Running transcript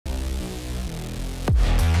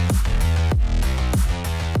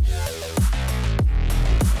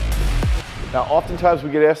Now, oftentimes we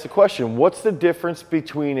get asked the question, what's the difference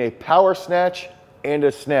between a power snatch and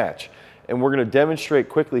a snatch? And we're gonna demonstrate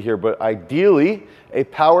quickly here, but ideally, a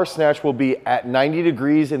power snatch will be at 90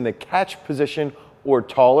 degrees in the catch position or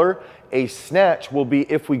taller. A snatch will be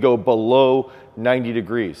if we go below 90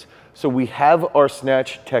 degrees. So we have our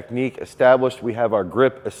snatch technique established, we have our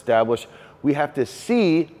grip established. We have to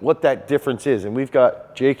see what that difference is. And we've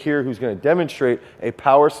got Jake here who's gonna demonstrate a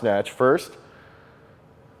power snatch first.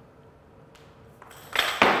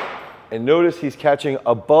 And notice he's catching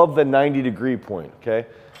above the 90-degree point, okay?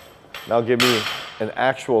 Now give me an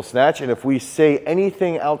actual snatch, and if we say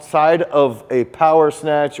anything outside of a power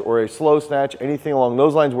snatch or a slow snatch, anything along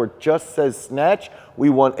those lines where it just says snatch, we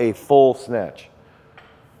want a full snatch.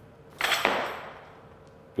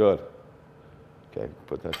 Good. Okay,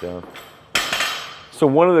 put that down. So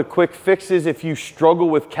one of the quick fixes if you struggle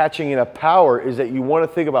with catching in a power is that you want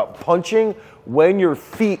to think about punching when your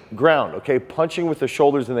feet ground, okay? Punching with the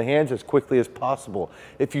shoulders and the hands as quickly as possible.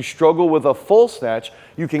 If you struggle with a full snatch,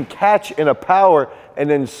 you can catch in a power and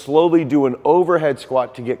then slowly do an overhead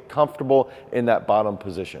squat to get comfortable in that bottom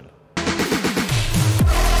position.